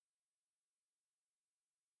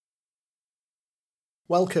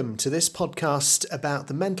Welcome to this podcast about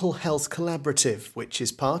the Mental Health Collaborative, which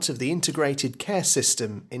is part of the integrated care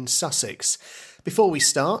system in Sussex. Before we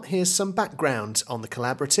start, here's some background on the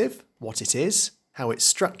collaborative, what it is, how it's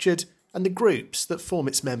structured, and the groups that form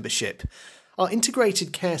its membership. Our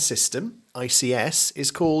integrated care system, ICS,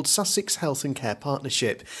 is called Sussex Health and Care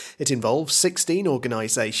Partnership. It involves 16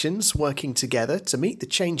 organisations working together to meet the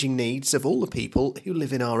changing needs of all the people who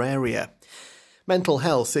live in our area. Mental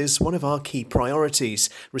health is one of our key priorities.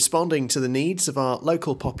 Responding to the needs of our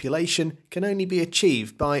local population can only be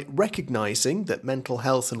achieved by recognising that mental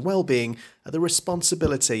health and well-being are the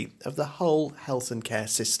responsibility of the whole health and care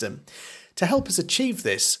system. To help us achieve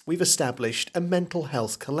this, we've established a mental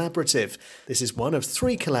health collaborative. This is one of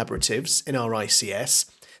 3 collaboratives in our ICS.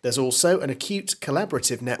 There's also an acute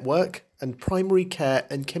collaborative network and primary care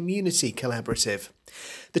and community collaborative.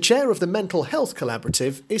 The chair of the Mental Health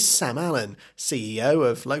Collaborative is Sam Allen, CEO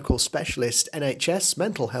of local specialist NHS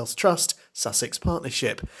Mental Health Trust, Sussex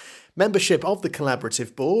Partnership. Membership of the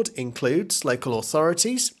collaborative board includes local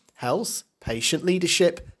authorities, health, patient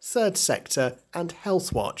leadership, third sector and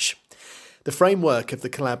Health Watch. The framework of the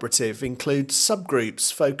collaborative includes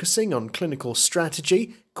subgroups focusing on clinical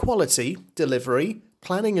strategy, quality, delivery,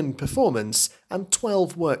 planning and performance, and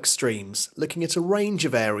 12 work streams looking at a range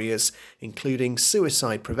of areas, including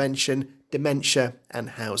suicide prevention, dementia, and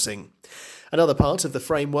housing. Another part of the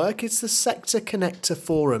framework is the Sector Connector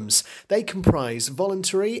Forums. They comprise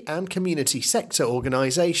voluntary and community sector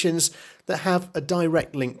organisations that have a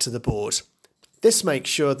direct link to the board. This makes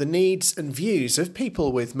sure the needs and views of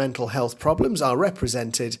people with mental health problems are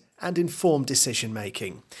represented and informed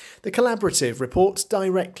decision-making. The collaborative reports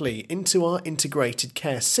directly into our integrated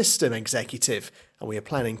care system executive, and we are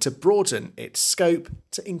planning to broaden its scope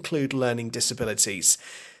to include learning disabilities.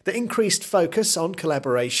 The increased focus on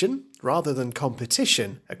collaboration, rather than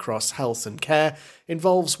competition, across health and care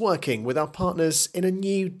involves working with our partners in a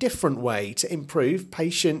new, different way to improve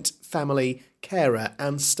patient, family, carer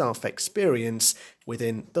and staff experience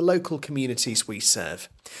within the local communities we serve.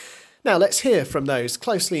 Now let's hear from those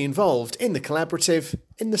closely involved in the collaborative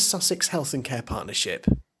in the Sussex Health and Care Partnership.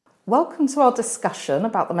 Welcome to our discussion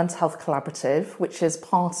about the Mental Health Collaborative, which is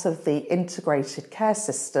part of the integrated care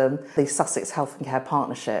system, the Sussex Health and Care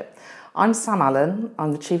Partnership. I'm Sam Allen,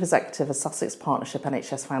 I'm the Chief Executive of Sussex Partnership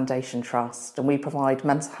NHS Foundation Trust, and we provide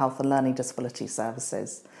mental health and learning disability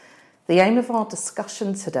services. The aim of our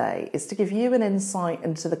discussion today is to give you an insight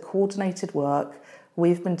into the coordinated work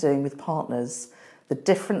we've been doing with partners, the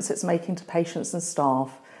difference it's making to patients and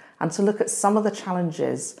staff, and to look at some of the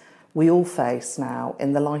challenges we all face now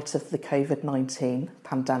in the light of the COVID-19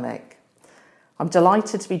 pandemic. I'm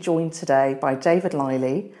delighted to be joined today by David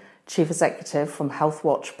Liley, Chief Executive from Health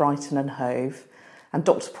Watch Brighton and Hove, and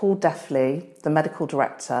Dr Paul Deffley, the Medical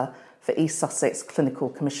Director for East Sussex Clinical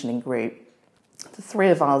Commissioning Group. The 3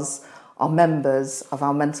 of us are members of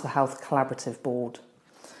our Mental Health Collaborative Board.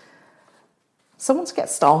 So I want to get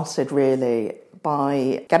started really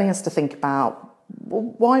by getting us to think about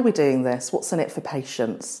why we're doing this, what's in it for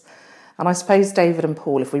patients. And I suppose, David and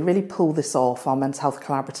Paul, if we really pull this off, our Mental Health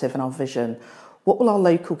Collaborative and our vision, what will our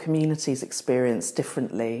local communities experience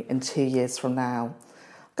differently in 2 years from now?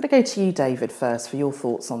 I'm going to go to you, David, first for your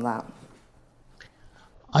thoughts on that.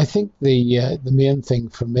 I think the main thing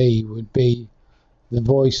for me would be the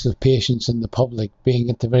voice of patients and the public being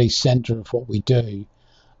at the very centre of what we do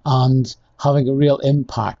and having a real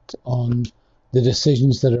impact on the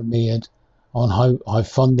decisions that are made, on how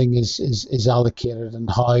funding is allocated and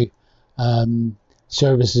how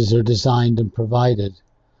services are designed and provided.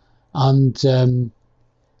 And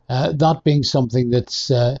that being something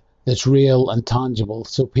that's real and tangible,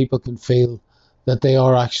 so people can feel that they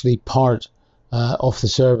are actually part of the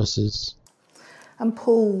services. And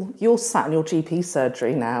Paul, you're sat in your GP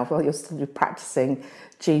surgery now. Well, you're still practicing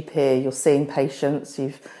GP. You're seeing patients.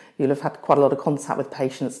 You'll have had quite a lot of contact with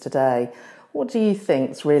patients today. What do you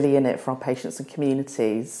think is really in it for our patients and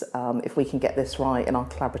communities if we can get this right in our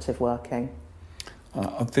collaborative working?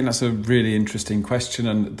 I think that's a really interesting question,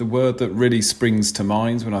 and the word that really springs to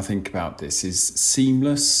mind when I think about this is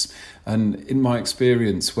seamless. And in my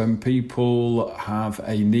experience, when people have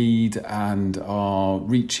a need and are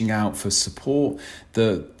reaching out for support,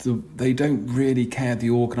 they don't really care the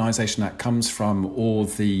organisation that comes from or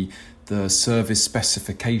the the service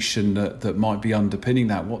specification that might be underpinning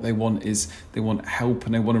that. What they want is they want help,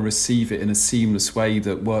 and they want to receive it in a seamless way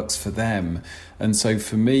that works for them. And so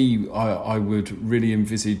for me, I would really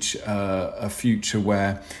envisage a future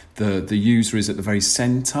where the user is at the very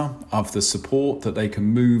centre of the support, that they can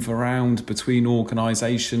move around between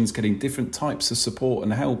organisations, getting different types of support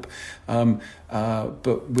and help,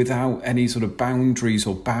 but without any sort of boundaries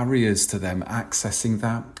or barriers to them accessing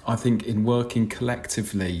that. I think in working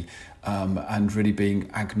collectively, and really being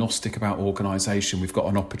agnostic about organisation, we've got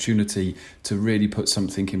an opportunity to really put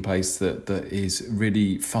something in place that is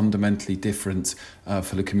really fundamentally different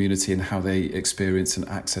for the community and how they experience and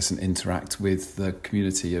access and interact with the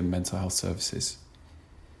community and mental health services.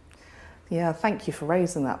 Yeah, thank you for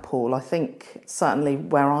raising that, Paul. I think certainly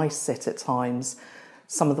where I sit at times,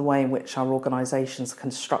 some of the way in which our organisations are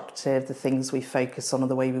constructed, the things we focus on and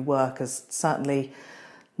the way we work has certainly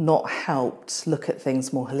not helped look at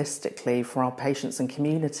things more holistically for our patients and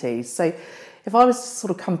communities. So if I was to sort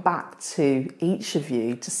of come back to each of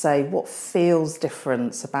you to say what feels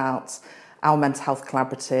different about our mental health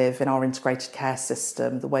collaborative in our integrated care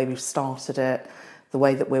system, the way we've started it, the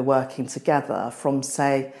way that we're working together from,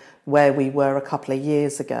 say, where we were a couple of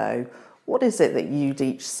years ago, what is it that you'd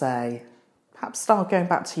each say? Perhaps start going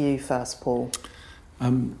back to you first, Paul.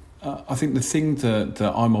 I think the thing that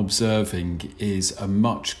I'm observing is a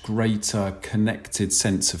much greater connected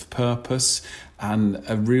sense of purpose and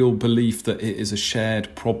a real belief that it is a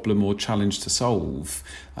shared problem or challenge to solve.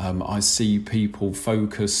 I see people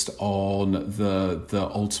focused on the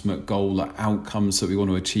ultimate goal, the outcomes that we want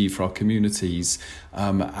to achieve for our communities,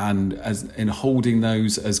 and as in holding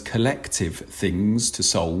those as collective things to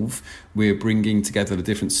solve, we're bringing together the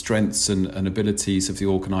different strengths and abilities of the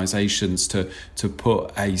organisations to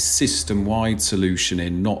put a system-wide solution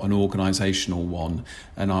in, not an organisational one.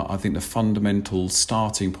 And I think the fundamental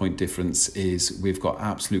starting point difference is we've got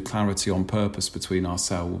absolute clarity on purpose between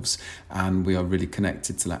ourselves, and we are really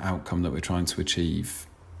connected to that outcome that we're trying to achieve.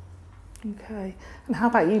 Okay. And how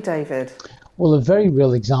about you, David? Well, a very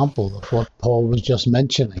real example of what Paul was just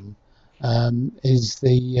mentioning is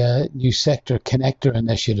the New Sector Connector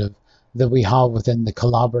initiative that we have within the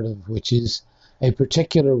collaborative, which is a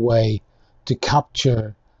particular way to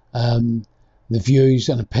capture the views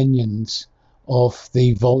and opinions of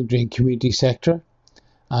the voluntary and community sector,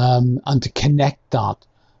 and to connect that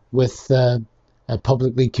with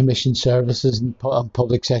publicly commissioned services and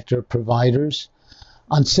public sector providers.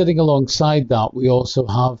 And sitting alongside that, we also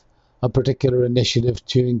have a particular initiative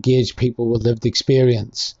to engage people with lived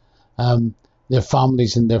experience, their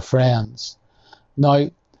families and their friends. Now,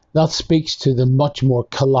 that speaks to the much more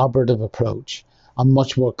collaborative approach and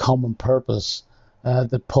much more common purpose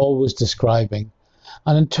that Paul was describing.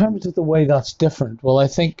 And in terms of the way that's different, well, I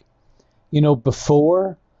think,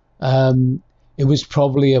 before it was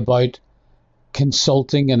probably about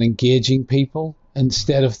consulting and engaging people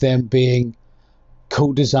instead of them being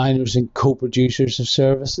co-designers and co-producers of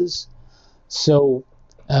services. So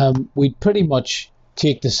we'd pretty much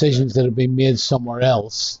take decisions that have been made somewhere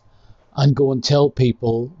else and go and tell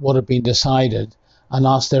people what had been decided and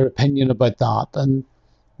ask their opinion about that. And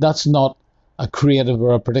that's not a creative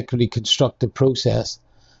or a particularly constructive process,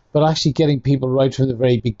 but actually getting people right from the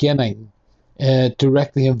very beginning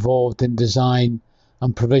directly involved in design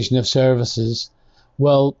and provision of services.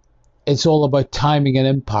 Well, it's all about timing and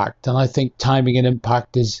impact, and I think timing and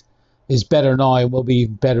impact is better now and will be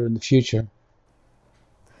even better in the future.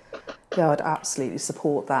 Yeah, I'd absolutely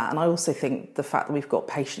support that. And I also think the fact that we've got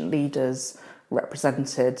patient leaders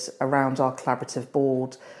represented around our collaborative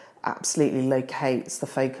board absolutely locates the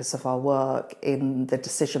focus of our work in the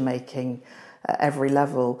decision making at every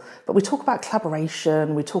level. But we talk about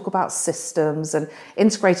collaboration, we talk about systems, and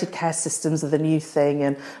integrated care systems are the new thing.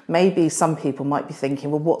 And maybe some people might be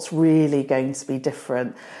thinking, well, what's really going to be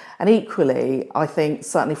different? And equally, I think,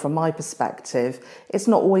 certainly from my perspective, it's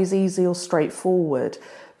not always easy or straightforward.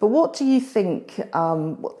 But what do you think,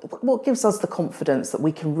 what gives us the confidence that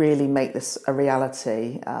we can really make this a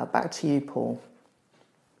reality? Back to you, Paul.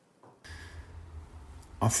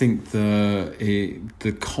 I think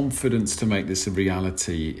the confidence to make this a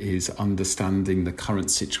reality is understanding the current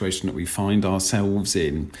situation that we find ourselves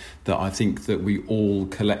in, that I think that we all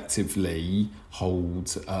collectively hold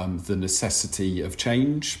the necessity of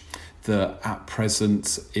change, that at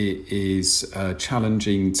present it is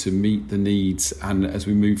challenging to meet the needs, and as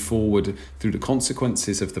we move forward through the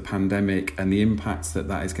consequences of the pandemic and the impacts that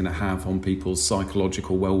is going to have on people's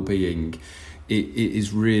psychological well-being, it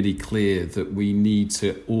is really clear that we need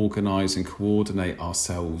to organise and coordinate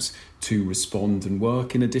ourselves to respond and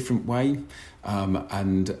work in a different way.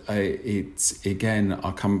 It's, again,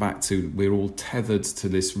 I'll come back to, we're all tethered to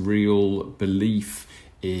this real belief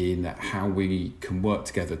in how we can work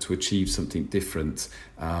together to achieve something different,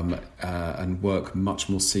 and work much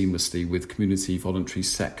more seamlessly with community, voluntary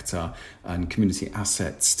sector and community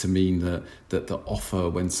assets to mean that the offer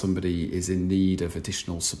when somebody is in need of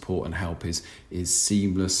additional support and help is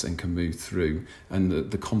seamless and can move through.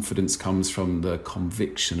 And the confidence comes from the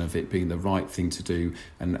conviction of it being the right thing to do,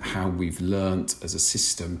 and how we've learnt as a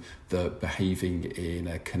system that behaving in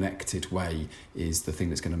a connected way is the thing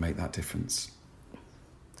that's going to make that difference.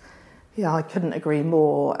 Yeah, I couldn't agree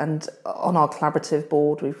more. And on our collaborative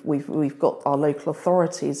board, we've got our local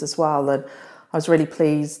authorities as well. And I was really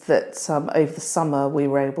pleased that over the summer we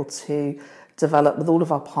were able to develop with all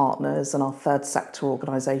of our partners and our third sector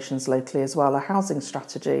organisations locally as well a housing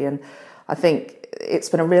strategy. And I think it's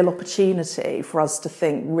been a real opportunity for us to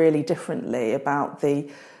think really differently about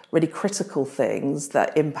the really critical things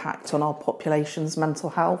that impact on our population's mental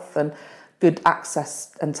health, and good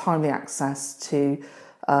access and timely access to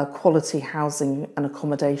quality housing and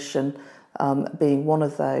accommodation being one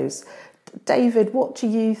of those. David, what do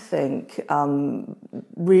you think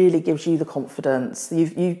really gives you the confidence?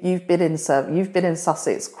 You've been in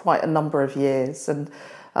Sussex quite a number of years, and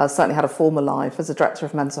certainly had a former life as a director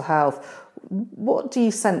of mental health. What do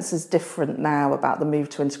you sense is different now about the move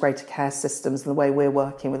to integrated care systems and the way we're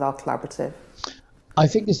working with our collaborative? I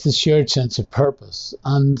think it's the shared sense of purpose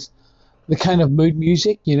and the kind of mood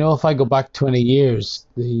music. You know, if I go back 20 years,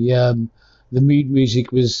 the mood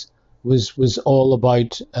music was all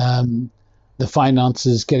about the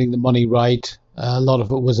finances, getting the money right. A lot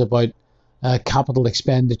of it was about capital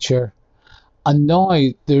expenditure. And now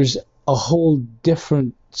there's a whole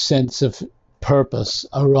different sense of purpose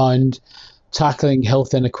around tackling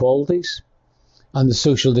health inequalities and the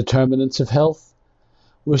social determinants of health.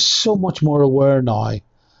 We're so much more aware now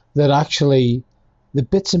that actually the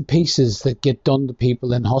bits and pieces that get done to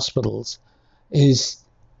people in hospitals is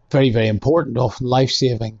very, very important, often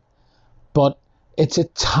life-saving. But it's a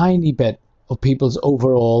tiny bit of people's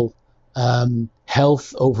overall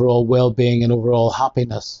health, overall well-being and overall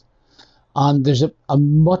happiness. And there's a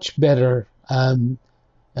much better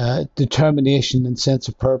determination and sense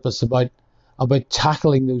of purpose about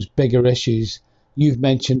tackling those bigger issues. You've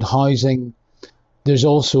mentioned housing. There's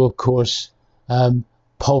also, of course,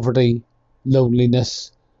 poverty,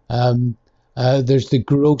 loneliness. There's the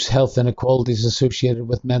gross health inequalities associated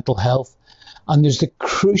with mental health. And there's the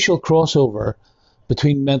crucial crossover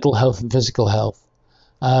between mental health and physical health.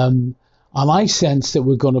 And I sense that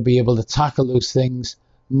we're going to be able to tackle those things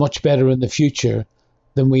much better in the future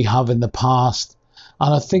than we have in the past.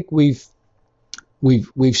 And I think we've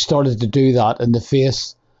started to do that in the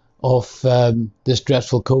face of this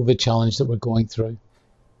dreadful COVID challenge that we're going through.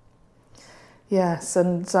 Yes,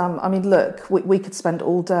 and I mean, look, we could spend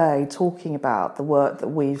all day talking about the work that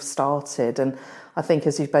we've started, and I think,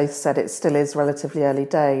 as you've both said, it still is relatively early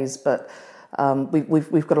days, but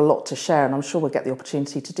we've got a lot to share, and I'm sure we'll get the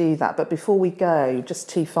opportunity to do that. But before we go, just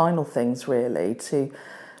two final things really to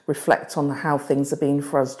reflect on how things have been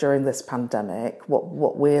for us during this pandemic,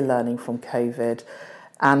 what we're learning from COVID,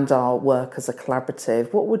 and our work as a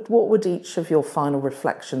collaborative. What would each of your final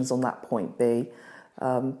reflections on that point be?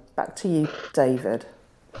 Back to you, David.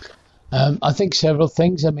 I think several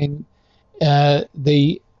things. I mean,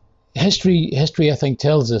 the history I think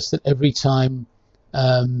tells us that every time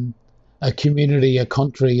a community, a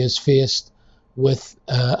country is faced with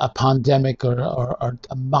a pandemic or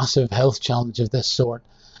a massive health challenge of this sort,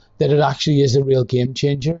 that it actually is a real game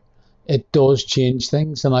changer. It does change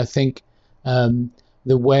things, and I think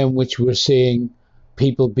the way in which we're seeing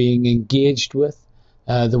people being engaged with,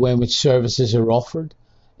 the way in which services are offered,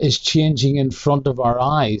 is changing in front of our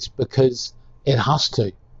eyes, because it has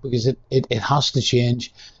to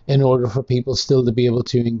change in order for people still to be able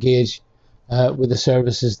to engage with the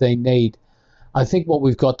services they need. I think what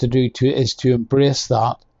we've got to do is to embrace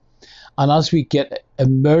that. And as we get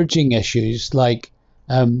emerging issues like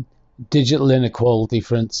digital inequality,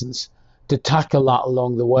 for instance, to tackle that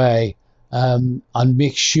along the way, and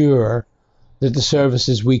make sure that the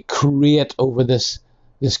services we create over this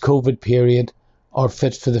COVID period are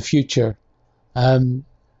fit for the future. The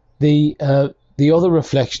other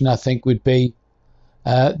reflection, I think, would be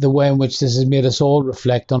the way in which this has made us all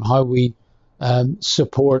reflect on how we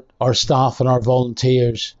support our staff and our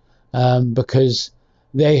volunteers, because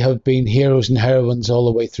they have been heroes and heroines all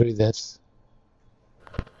the way through this.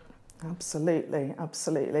 Absolutely,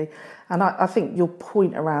 absolutely. And I think your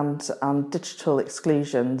point around digital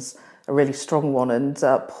exclusion's a really strong one. And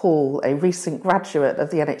Paul, a recent graduate of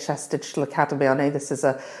the NHS Digital Academy, I know this is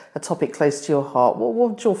a topic close to your heart. What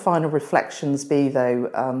would your final reflections be,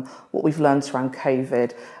 though, what we've learned around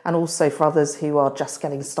COVID, and also for others who are just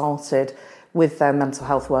getting started with their mental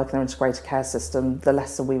health work and their integrated care system, the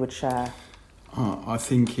lesson we would share? I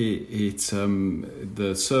think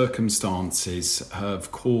the circumstances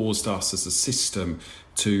have caused us as a system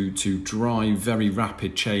to drive very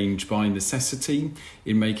rapid change by necessity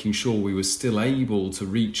in making sure we were still able to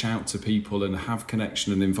reach out to people and have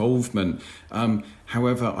connection and involvement.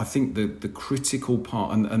 However, I think the critical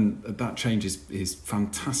part, and that change is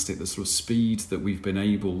fantastic, the sort of speed that we've been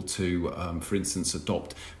able to, for instance,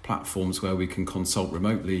 adopt platforms where we can consult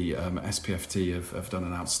remotely. SPFT have done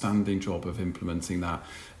an outstanding job of implementing that.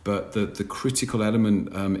 But the critical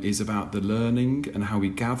element is about the learning and how we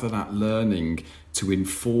gather that learning to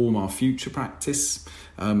inform our future practice.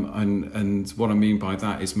 And what I mean by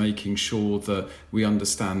that is making sure that we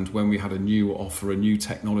understand when we had a new offer, a new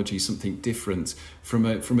technology, something different from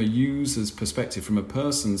a user's perspective, from a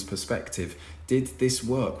person's perspective. Did this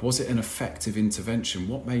work? Was it an effective intervention?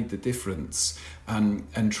 What made the difference?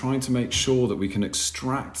 And trying to make sure that we can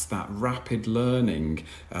extract that rapid learning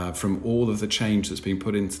from all of the change that's been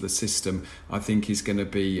put into the system, I think is going to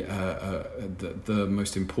be the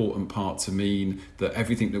most important part, to mean that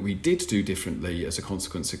everything that we did do differently as a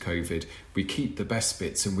consequence of COVID, we keep the best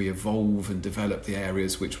bits and we evolve and develop the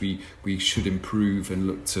areas which we should improve and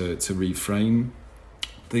look to reframe.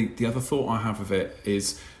 The other thought I have of it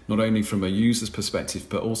is not only from a user's perspective,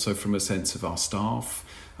 but also from a sense of our staff.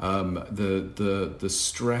 The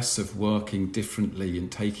stress of working differently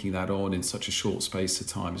and taking that on in such a short space of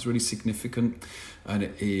time is really significant, and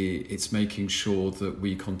it's making sure that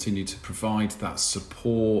we continue to provide that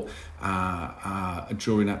support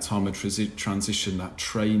during that time of transition, that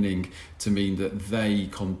training, to mean that they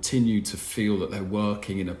continue to feel that they're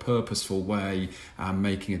working in a purposeful way and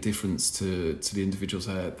making a difference to the individuals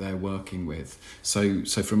they're working with. So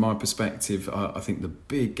from my perspective, I think the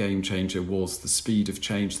big game changer was the speed of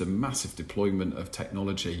change, the massive deployment of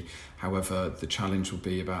technology. However, the challenge will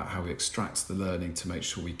be about how we extract the learning to make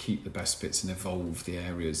sure we keep the best bits and evolve the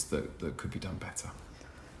areas that could be done better.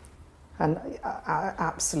 And I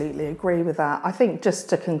absolutely agree with that. I think, just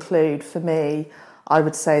to conclude, for me, I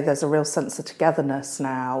would say there's a real sense of togetherness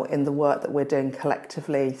now in the work that we're doing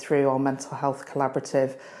collectively through our mental health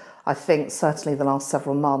collaborative. I think certainly the last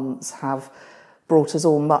several months have brought us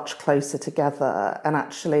all much closer together, and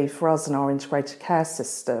actually for us in our integrated care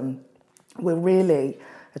system, we'll really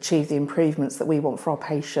achieve the improvements that we want for our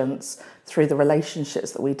patients through the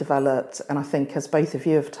relationships that we developed. And I think, as both of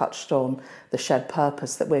you have touched on, the shared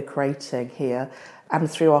purpose that we're creating here, and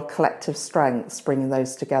through our collective strengths, bringing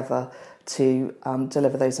those together to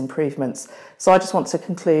deliver those improvements. So I just want to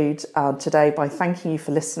conclude today by thanking you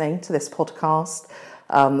for listening to this podcast,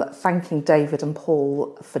 thanking David and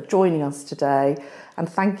Paul for joining us today, and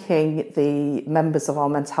thanking the members of our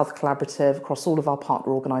mental health collaborative across all of our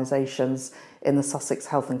partner organisations in the Sussex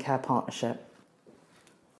Health and Care Partnership.